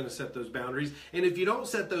else is going to set those boundaries. And if you don't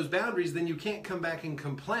set those boundaries, then you can't come back and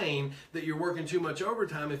complain that you're working too much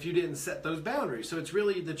overtime if you didn't set those boundaries. So it's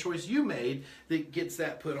really the choice you made that gets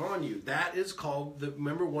that put on you. That is called,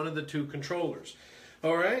 remember, one of the 2 controllers.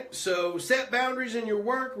 All right, so set boundaries in your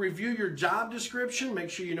work, review your job description, make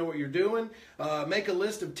sure you know what you're doing, make a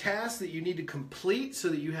list of tasks that you need to complete so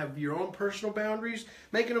that you have your own personal boundaries,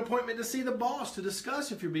 make an appointment to see the boss to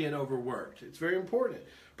discuss if you're being overworked. It's very important.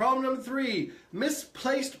 Problem number 3,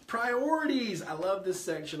 misplaced priorities. I love this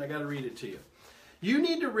section. I got to read it to you. You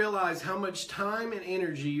need to realize how much time and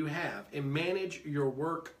energy you have and manage your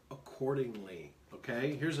work accordingly.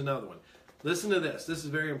 Okay, here's another one. Listen to this. This is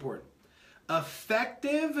very important.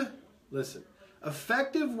 Effective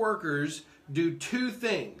workers do 2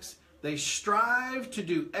 things. They strive to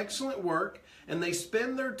do excellent work, and they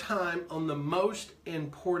spend their time on the most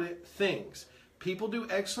important things. People do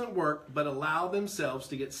excellent work, but allow themselves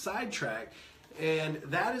to get sidetracked, and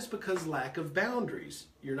that is because lack of boundaries.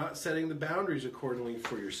 You're not setting the boundaries accordingly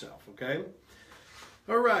for yourself, okay?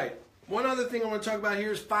 All right. One other thing I want to talk about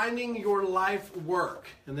here is finding your life work,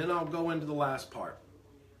 and then I'll go into the last part.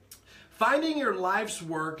 Finding your life's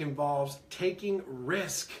work involves taking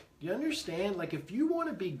risk. Do you understand? Like, if you want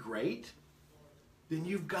to be great, then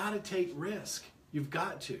you've got to take risk. You've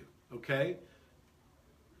got to, okay?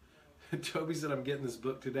 Toby said, I'm getting this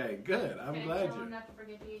book today. Good. I'm glad you. Not to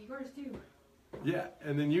forget to get yours too. Yeah,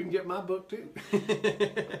 and then you can get my book too.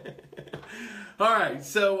 All right,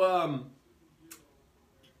 so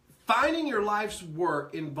finding your life's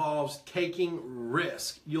work involves taking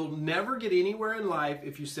risk. You'll never get anywhere in life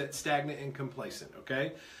if you sit stagnant and complacent,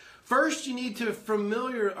 okay? First, you need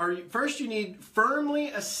firmly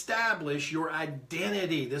establish your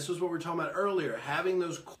identity. This was what we were talking about earlier, having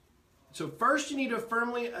those. So first, you need to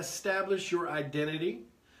firmly establish your identity,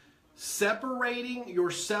 separating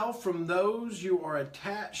yourself from those you are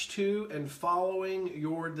attached to and following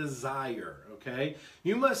your desire, okay?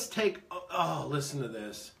 You must take, listen to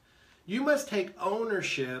this. You must take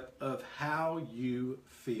ownership of how you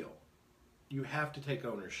feel. You have to take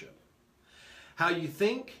ownership. How you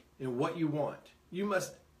think and what you want. You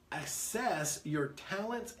must assess your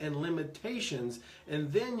talents and limitations,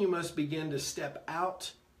 and then you must begin to step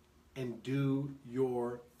out and do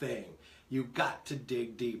your thing. You've got to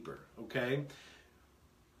dig deeper, okay?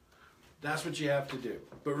 That's what you have to do.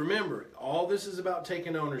 But remember, all this is about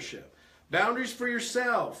taking ownership. Boundaries for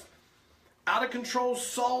yourself. Out of control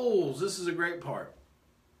souls. This is a great part.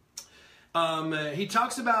 He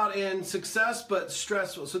talks about in success but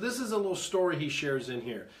stressful. So this is a little story he shares in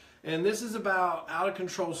here. And this is about out of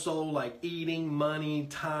control soul, like eating, money,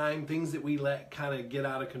 time, things that we let kind of get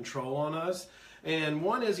out of control on us. And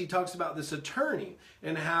one is he talks about this attorney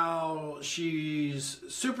and how she's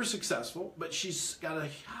super successful, but she's got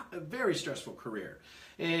a very stressful career.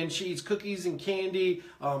 And she eats cookies and candy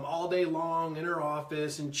all day long in her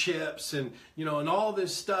office, and chips, and and all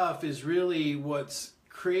this stuff is really what's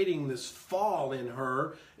creating this fall in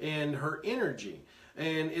her and her energy.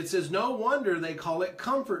 And it says no wonder they call it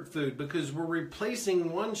comfort food, because we're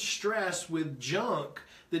replacing one stress with junk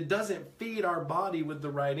that doesn't feed our body with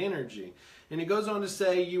the right energy. And it goes on to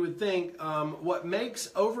say, you would think what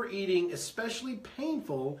makes overeating especially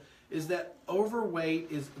painful is that overweight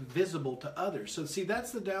is visible to others. So see,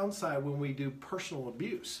 that's the downside when we do personal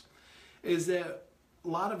abuse, is that a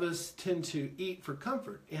lot of us tend to eat for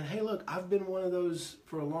comfort. And hey, look, I've been one of those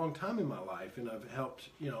for a long time in my life, and I've helped,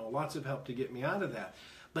 lots of help to get me out of that.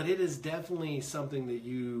 But it is definitely something that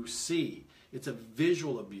you see. It's a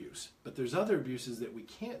visual abuse, but there's other abuses that we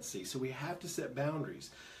can't see. So we have to set boundaries.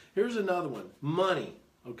 Here's another one, money,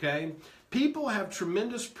 okay? People have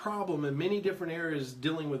tremendous problem in many different areas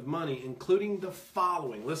dealing with money, including the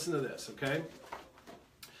following. Listen to this, okay?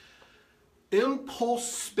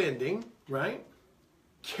 Impulse spending, right?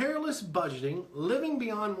 Careless budgeting, living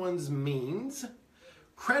beyond one's means,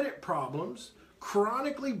 credit problems,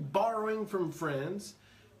 chronically borrowing from friends,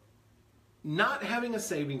 not having a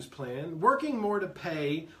savings plan, working more to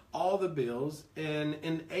pay all the bills, and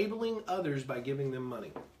enabling others by giving them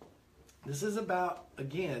money. This is about,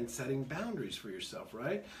 again, setting boundaries for yourself,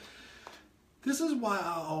 right? This is why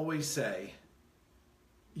I always say,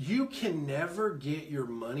 you can never get your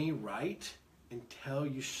money right until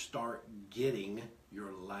you start getting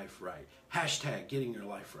your life right. Hashtag getting your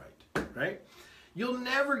life right, right? You'll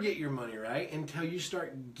never get your money right until you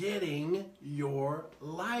start getting your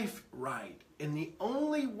life right. And the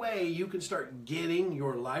only way you can start getting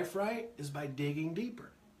your life right is by digging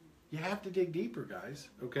deeper. You have to dig deeper, guys,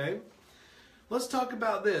 okay? Let's talk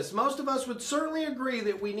about this. Most of us would certainly agree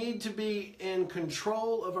that we need to be in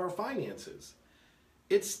control of our finances.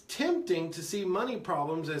 It's tempting to see money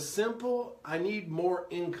problems as simple, I need more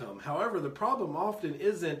income. However, the problem often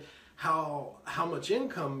isn't how much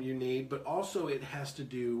income you need, but also it has to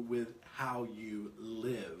do with how you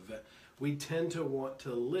live. We tend to want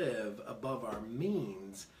to live above our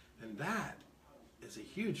means, and that is a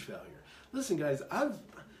huge failure. Listen, guys,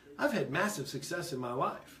 I've had massive success in my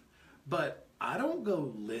life, but I don't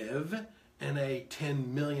go live in a $10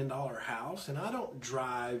 million house, and I don't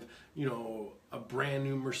drive, a brand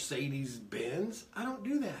new Mercedes Benz. I don't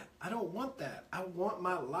do that. I don't want that. I want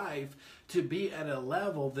my life to be at a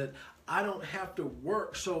level that I don't have to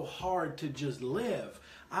work so hard to just live.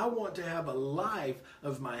 I want to have a life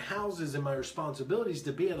of my houses and my responsibilities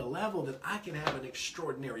to be at a level that I can have an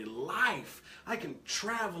extraordinary life. I can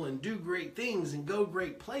travel and do great things and go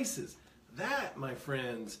great places. That, my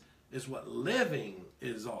friends, is what living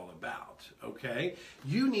is all about, okay?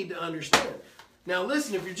 You need to understand. Now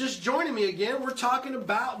listen, if you're just joining me again, we're talking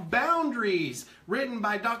about boundaries, written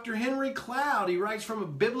by Dr. Henry Cloud. He writes from a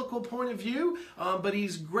biblical point of view, but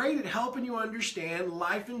he's great at helping you understand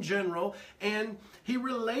life in general, and he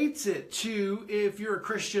relates it to, if you're a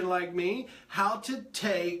Christian like me, how to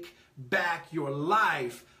take back your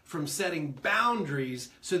life from setting boundaries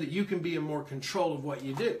so that you can be in more control of what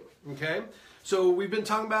you do, okay? So we've been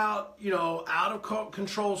talking about, out of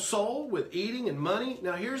control soul with eating and money.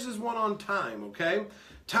 Now here's this one on time, okay?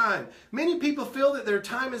 Time. Many people feel that their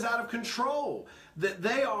time is out of control, that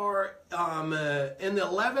they are in the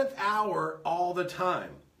 11th hour all the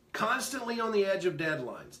time, constantly on the edge of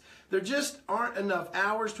deadlines. There just aren't enough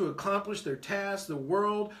hours to accomplish their tasks. The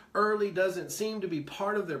world early doesn't seem to be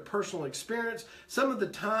part of their personal experience. Some of the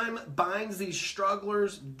time binds these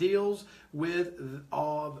strugglers deals with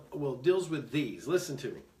these. Listen to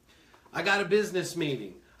me. I got a business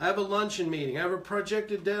meeting. I have a luncheon meeting. I have a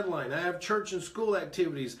projected deadline. I have church and school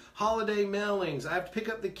activities, holiday mailings. I have to pick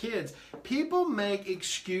up the kids. People make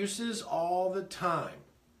excuses all the time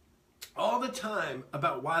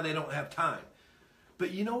about why they don't have time. But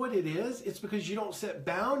you know what it is? It's because you don't set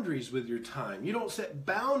boundaries with your time. You don't set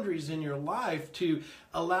boundaries in your life to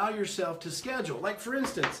allow yourself to schedule. Like, for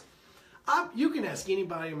instance, you can ask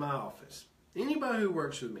anybody in my office, anybody who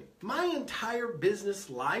works with me. My entire business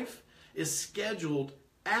life is scheduled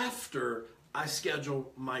after I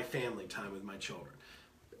schedule my family time with my children.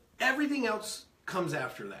 Everything else comes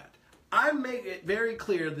after that. I make it very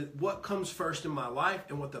clear that what comes first in my life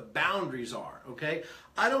and what the boundaries are, okay?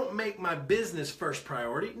 I don't make my business first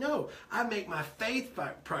priority. No, I make my faith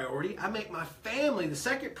priority. I make my family the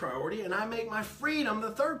second priority, and I make my freedom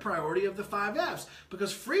the third priority of the 5 F's.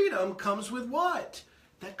 Because freedom comes with what?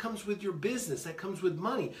 That comes with your business. That comes with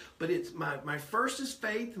money. But it's my first is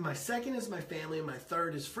faith, my second is my family, and my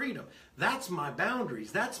third is freedom. That's my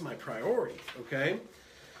boundaries. That's my priority, okay?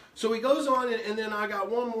 So he goes on, and then I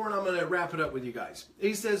got one more, and I'm going to wrap it up with you guys.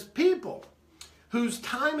 He says, people whose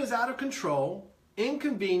time is out of control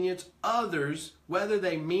inconvenience others, whether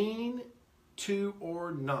they mean to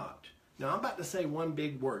or not. Now, I'm about to say one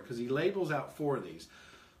big word, because he labels out 4 of these.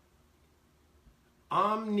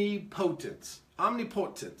 Omnipotence.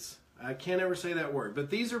 Omnipotence. I can't ever say that word. But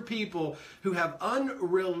these are people who have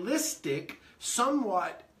unrealistic,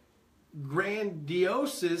 somewhat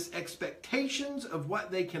grandiose expectations of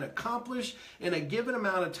what they can accomplish in a given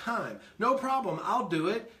amount of time. No problem, I'll do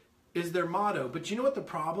it. is their motto. But you know what the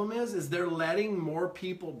problem is? Is they're letting more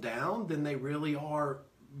people down than they really are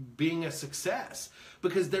being a success.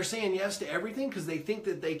 Because they're saying yes to everything because they think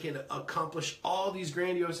that they can accomplish all these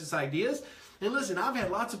grandiose ideas. And listen, I've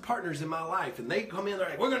had lots of partners in my life, and they come in, they're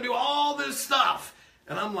like, we're going to do all this stuff.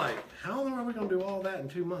 And I'm like, how are we going to do all that in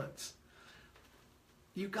 2 months?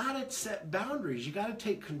 You got to set boundaries. You got to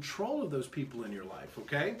take control of those people in your life,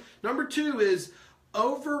 okay? Number 2 is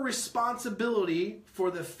over responsibility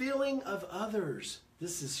for the feeling of others.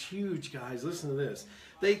 This is huge, guys. Listen to this.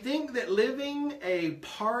 They think that leaving a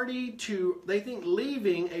party too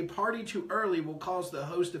early will cause the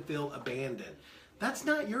host to feel abandoned. That's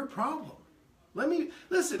not your problem.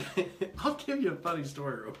 Listen, I'll give you a funny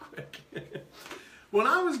story real quick. When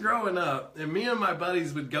I was growing up, and me and my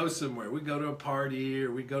buddies would go somewhere, we'd go to a party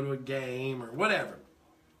or we'd go to a game or whatever,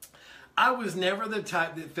 I was never the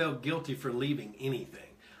type that felt guilty for leaving anything.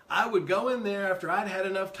 I would go in there after I'd had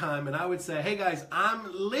enough time and I would say, hey guys, I'm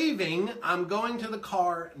leaving. I'm going to the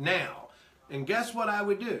car now. And guess what I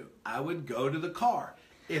would do? I would go to the car.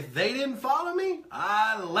 If they didn't follow me,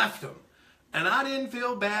 I left them. And I didn't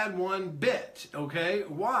feel bad one bit, okay?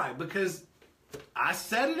 Why? Because I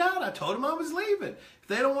set it out. I told them I was leaving. If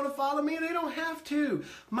they don't want to follow me, they don't have to.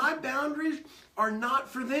 My boundaries are not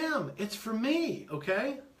for them. It's for me,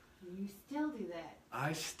 okay? You still do that.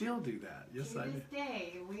 I still do that. Yes, I do. To this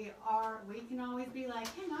day, we can always be like,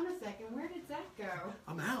 hang on a second, where did Zach go?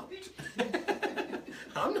 I'm out.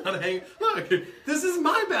 I'm not hanging. Look, this is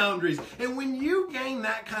my boundaries. And when you gain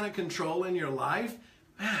that kind of control in your life,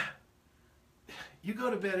 you go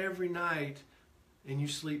to bed every night and you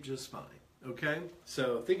sleep just fine. Okay?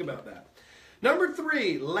 So think about that. Number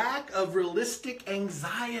 3, lack of realistic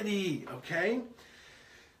anxiety. Okay?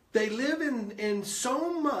 They live in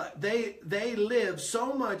so much. They live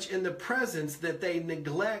so much in the presence that they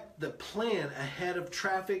neglect the plan ahead of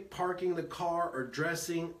traffic, parking the car, or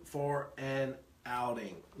dressing for an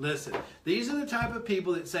outing. Listen, these are the type of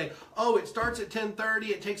people that say, oh, it starts at 10:30,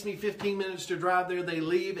 it takes me 15 minutes to drive there, they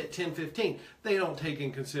leave at 10:15. They don't take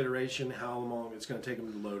in consideration how long it's going to take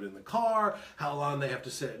them to load in the car, how long they have to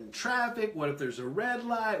sit in traffic, what if there's a red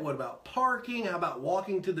light, what about parking, how about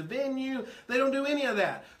walking to the venue? They don't do any of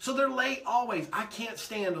that. So they're late always. I can't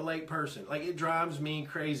stand a late person. Like, it drives me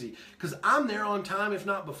crazy because I'm there on time, if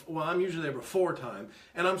not before. Well, I'm usually there before time,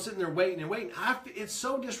 and I'm sitting there waiting and waiting. It's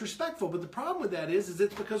so disrespectful, but the problem with that is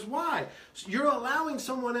it's because why? You're allowing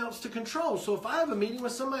someone else to control. So if I have a meeting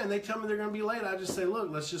with somebody and they tell me they're going to be late, I just say, look,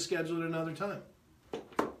 let's just schedule it another time.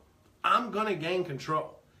 I'm going to gain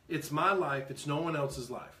control. It's my life. It's no one else's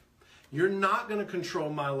life. You're not going to control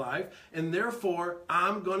my life, and therefore,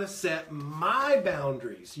 I'm going to set my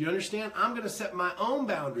boundaries. You understand? I'm going to set my own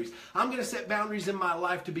boundaries. I'm going to set boundaries in my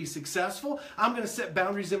life to be successful. I'm going to set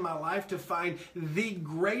boundaries in my life to find the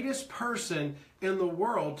greatest person in the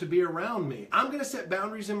world to be around me. I'm going to set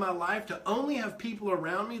boundaries in my life to only have people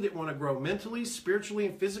around me that want to grow mentally, spiritually,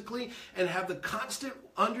 and physically, and have the constant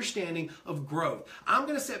understanding of growth. I'm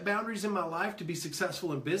going to set boundaries in my life to be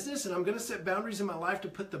successful in business, and I'm going to set boundaries in my life to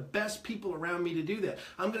put the best people around me to do that.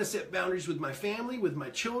 I'm going to set boundaries with my family, with my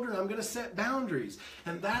children. I'm going to set boundaries.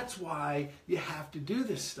 And that's why you have to do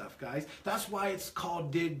this stuff, guys. That's why it's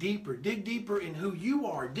called dig deeper. Dig deeper in who you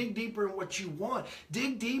are. Dig deeper in what you want.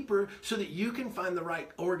 Dig deeper so that you can find the right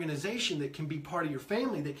organization that can be part of your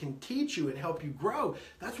family, that can teach you and help you grow.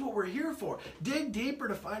 That's what we're here for. Dig deeper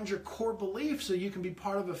to find your core beliefs so you can be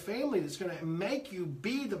part of a family that's going to make you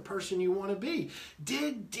be the person you want to be.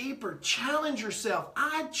 Dig deeper. Challenge yourself.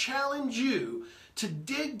 I challenge you to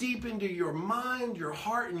dig deep into your mind, your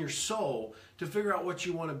heart, and your soul to figure out what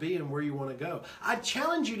you want to be and where you want to go. I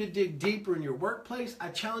challenge you to dig deeper in your workplace. I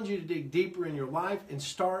challenge you to dig deeper in your life and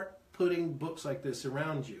start putting books like this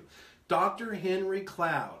around you. Dr. Henry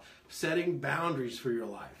Cloud, Setting Boundaries for Your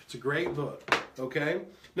Life. It's a great book, okay?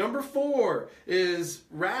 Number 4 is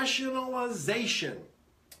rationalization.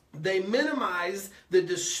 They minimize the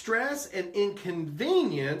distress and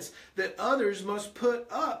inconvenience that others must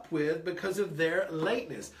put up with because of their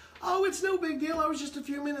lateness. Oh, it's no big deal. I was just a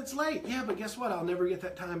few minutes late. Yeah, but guess what? I'll never get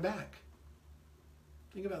that time back.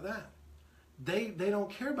 Think about that. They don't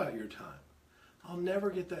care about your time. I'll never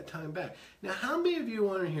get that time back. Now, how many of you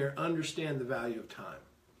on here understand the value of time?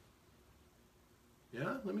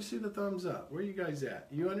 Yeah? Let me see the thumbs up. Where are you guys at?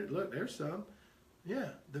 Look, there's some. Yeah.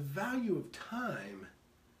 The value of time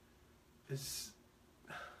it's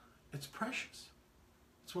precious.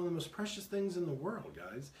 It's one of the most precious things in the world,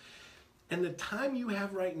 guys. And the time you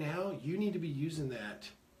have right now, you need to be using that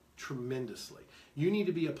tremendously. You need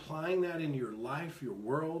to be applying that into your life, your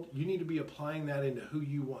world. You need to be applying that into who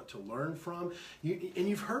you want to learn from. And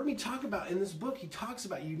you've heard me talk about, in this book, he talks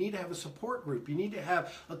about you need to have a support group. You need to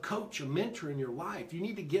have a coach, a mentor in your life. You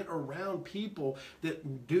need to get around people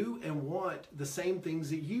that do and want the same things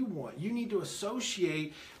that you want. You need to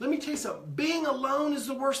associate. Let me tell you something. Being alone is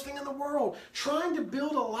the worst thing in the world. Trying to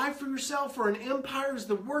build a life for yourself or an empire is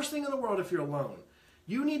the worst thing in the world if you're alone.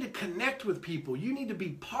 You need to connect with people. You need to be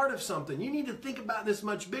part of something. You need to think about this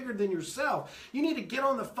much bigger than yourself. You need to get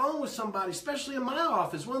on the phone with somebody, especially in my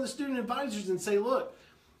office, one of the student advisors, and say, look,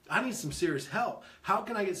 I need some serious help. How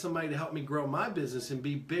can I get somebody to help me grow my business and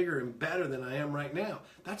be bigger and better than I am right now?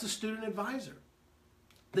 That's a student advisor.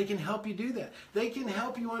 They can help you do that. They can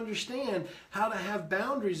help you understand how to have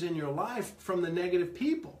boundaries in your life from the negative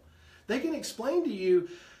people. They can explain to you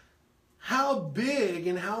how big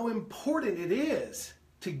and how important it is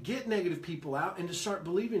to get negative people out and to start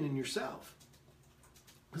believing in yourself.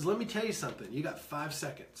 Because let me tell you something. You got 5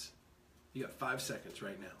 seconds. You got 5 seconds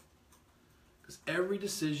right now. Because every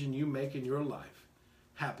decision you make in your life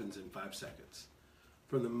happens in 5 seconds.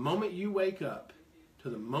 From the moment you wake up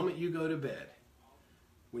to the moment you go to bed,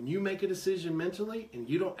 when you make a decision mentally and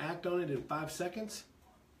you don't act on it in 5 seconds,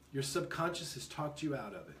 your subconscious has talked you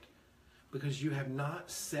out of it. Because you have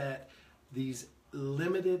not set these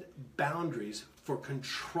limited boundaries for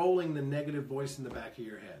controlling the negative voice in the back of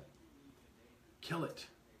your head. Kill it.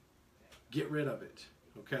 Get rid of it.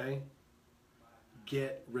 Okay?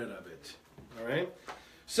 Get rid of it. All right?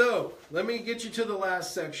 So, let me get you to the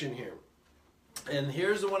last section here. And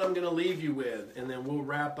here's the one I'm going to leave you with, and then we'll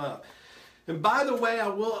wrap up. And by the way, I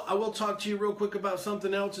will talk to you real quick about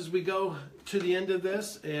something else as we go to the end of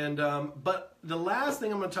this. And but the last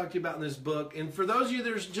thing I'm going to talk to you about in this book, and for those of you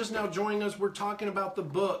that are just now joining us, we're talking about the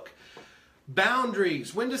book,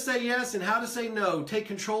 Boundaries, When to Say Yes and How to Say No, Take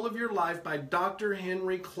Control of Your Life by Dr.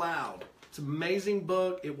 Henry Cloud. It's an amazing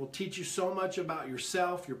book. It will teach you so much about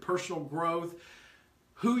yourself, your personal growth,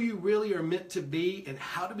 who you really are meant to be, and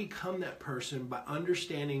how to become that person by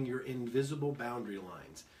understanding your invisible boundary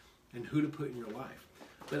lines and who to put in your life.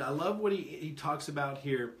 But I love what he talks about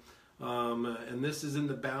here, and this is in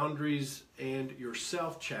the Boundaries and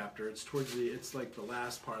Yourself chapter. It's like the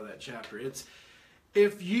last part of that chapter. It's,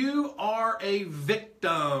 if you are a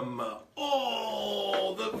victim.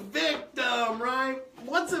 Oh, the victim, right?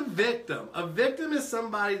 What's a victim? A victim is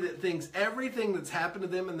somebody that thinks everything that's happened to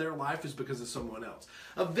them in their life is because of someone else.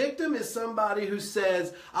 A victim is somebody who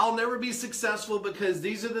says, I'll never be successful because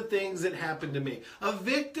these are the things that happened to me. A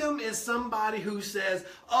victim is somebody who says,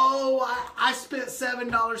 oh, I spent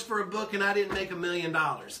 $7 for a book and I didn't make $1 million.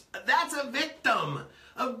 That's a victim.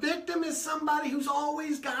 A victim is somebody who's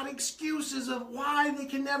always got excuses of why they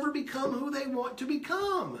can never become who they want to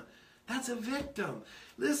become. That's a victim.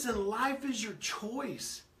 Listen, life is your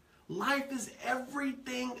choice. Life is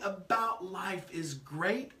everything about life is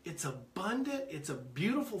great. It's abundant. It's a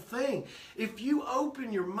beautiful thing. If you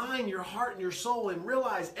open your mind, your heart, and your soul and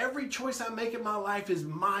realize every choice I make in my life is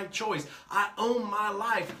my choice. I own my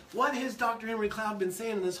life. What has Dr. Henry Cloud been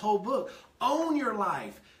saying in this whole book? Own your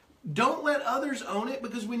life. Don't let others own it,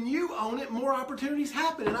 because when you own it, more opportunities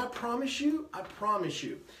happen. And I promise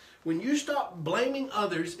you, when you stop blaming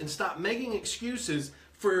others and stop making excuses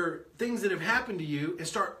for things that have happened to you and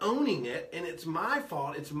start owning it, and it's my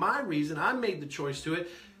fault, it's my reason, I made the choice to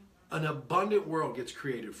it, an abundant world gets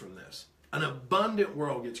created from this. An abundant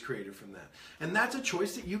world gets created from that. And that's a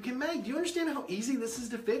choice that you can make. Do you understand how easy this is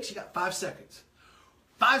to fix? You got 5 seconds.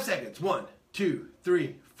 5 seconds. 1, 2,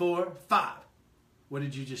 3, 4, 5. What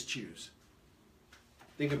did you just choose?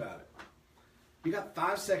 Think about it. You got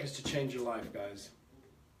 5 seconds to change your life, guys.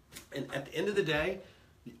 And at the end of the day,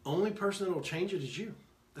 the only person that will change it is you.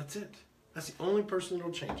 That's it. That's the only person that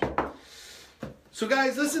will change it. So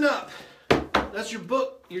guys, listen up. That's your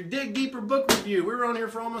book, your Dig Deeper book review. We were on here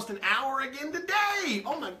for almost an hour again today.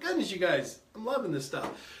 Oh my goodness, you guys. I'm loving this stuff.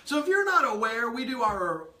 So if you're not aware, we do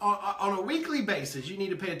our, on a weekly basis, you need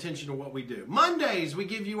to pay attention to what we do. Mondays, we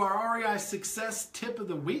give you our REI Success Tip of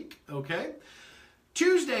the Week, okay?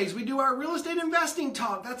 Tuesdays, we do our real estate investing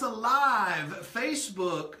talk. That's a live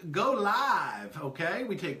Facebook, go live, okay?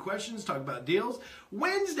 We take questions, talk about deals.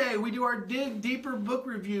 Wednesday, we do our Dig Deeper book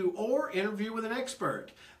review or interview with an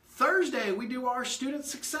expert. Thursday, we do our student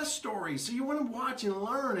success stories. So you want to watch and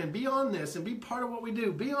learn and be on this and be part of what we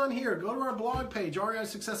do. Be on here. Go to our blog page,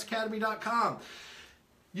 reisuccessacademy.com.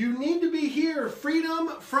 You need to be here. Freedom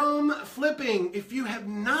from flipping. If you have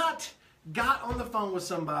not got on the phone with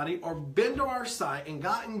somebody or been to our site and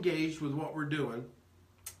got engaged with what we're doing,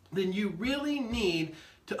 then you really need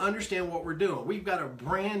to understand what we're doing. We've got a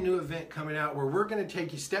brand new event coming out where we're going to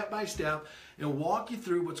take you step by step and walk you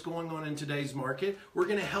through what's going on in today's market. We're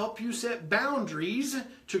going to help you set boundaries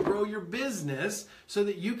to grow your business so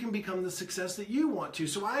that you can become the success that you want to.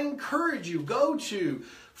 So I encourage you, go to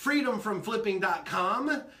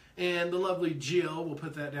freedomfromflipping.com, and the lovely Jill will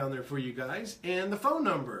put that down there for you guys. And the phone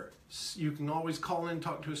number, you can always call in and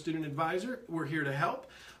talk to a student advisor. We're here to help.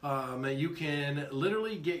 You can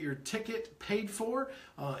literally get your ticket paid for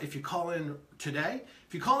if you call in today.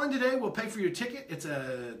 If you call in today, we'll pay for your ticket. It's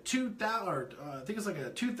a I think it's like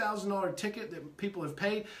a $2,000 ticket that people have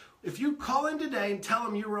paid. If you call in today and tell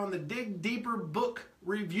them you were on the Dig Deeper book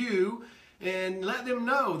review and let them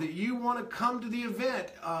know that you want to come to the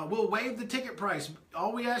event, we'll waive the ticket price.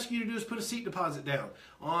 All we ask you to do is put a seat deposit down.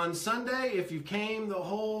 On Sunday, if you came the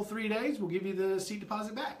whole 3 days, we'll give you the seat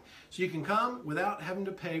deposit back. So you can come without having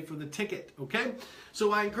to pay for the ticket, okay?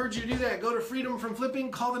 So I encourage you to do that. Go to Freedom from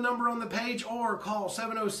Flipping, call the number on the page, or call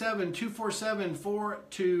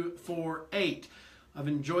 707-247-4248. I've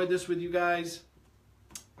enjoyed this with you guys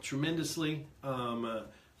tremendously.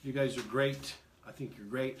 You guys are great. I think you're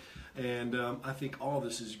great, and I think all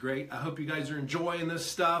this is great. I hope you guys are enjoying this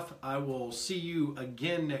stuff. I will see you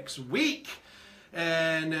again next week.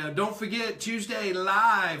 And don't forget, Tuesday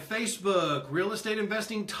live, Facebook, Real Estate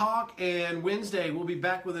Investing Talk, and Wednesday we'll be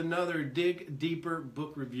back with another Dig Deeper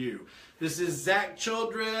book review. This is Zack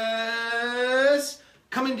Childress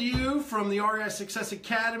coming to you from the REI Success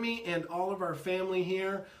Academy and all of our family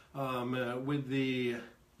here with the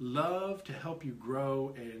love to help you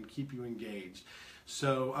grow and keep you engaged.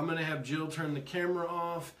 So I'm going to have Jill turn the camera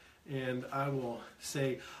off, and I will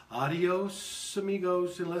say adios,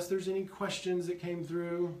 amigos, unless there's any questions that came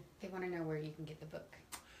through. They want to know where you can get the book.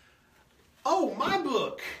 Oh, my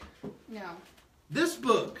book. No. This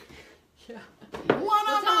book. Yeah. Why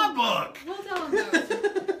not my book? We'll tell them those.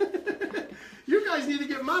 You guys need to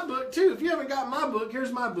get my book too. If you haven't got my book,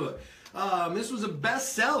 here's my book. This was a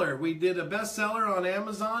bestseller. We did a bestseller on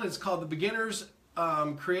Amazon. It's called The Beginner's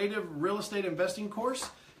Creative Real Estate Investing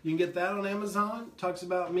Course. You can get that on Amazon. It talks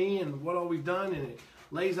about me and what all we've done, and it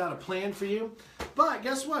lays out a plan for you. But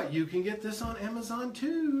guess what? You can get this on Amazon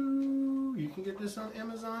too. You can get this on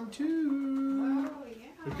Amazon too. Oh,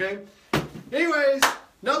 yeah. Okay? Anyways,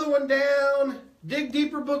 another one down. Dig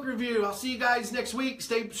Deeper book review. I'll see you guys next week.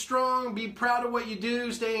 Stay strong. Be proud of what you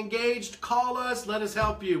do. Stay engaged. Call us. Let us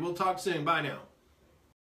help you. We'll talk soon. Bye now.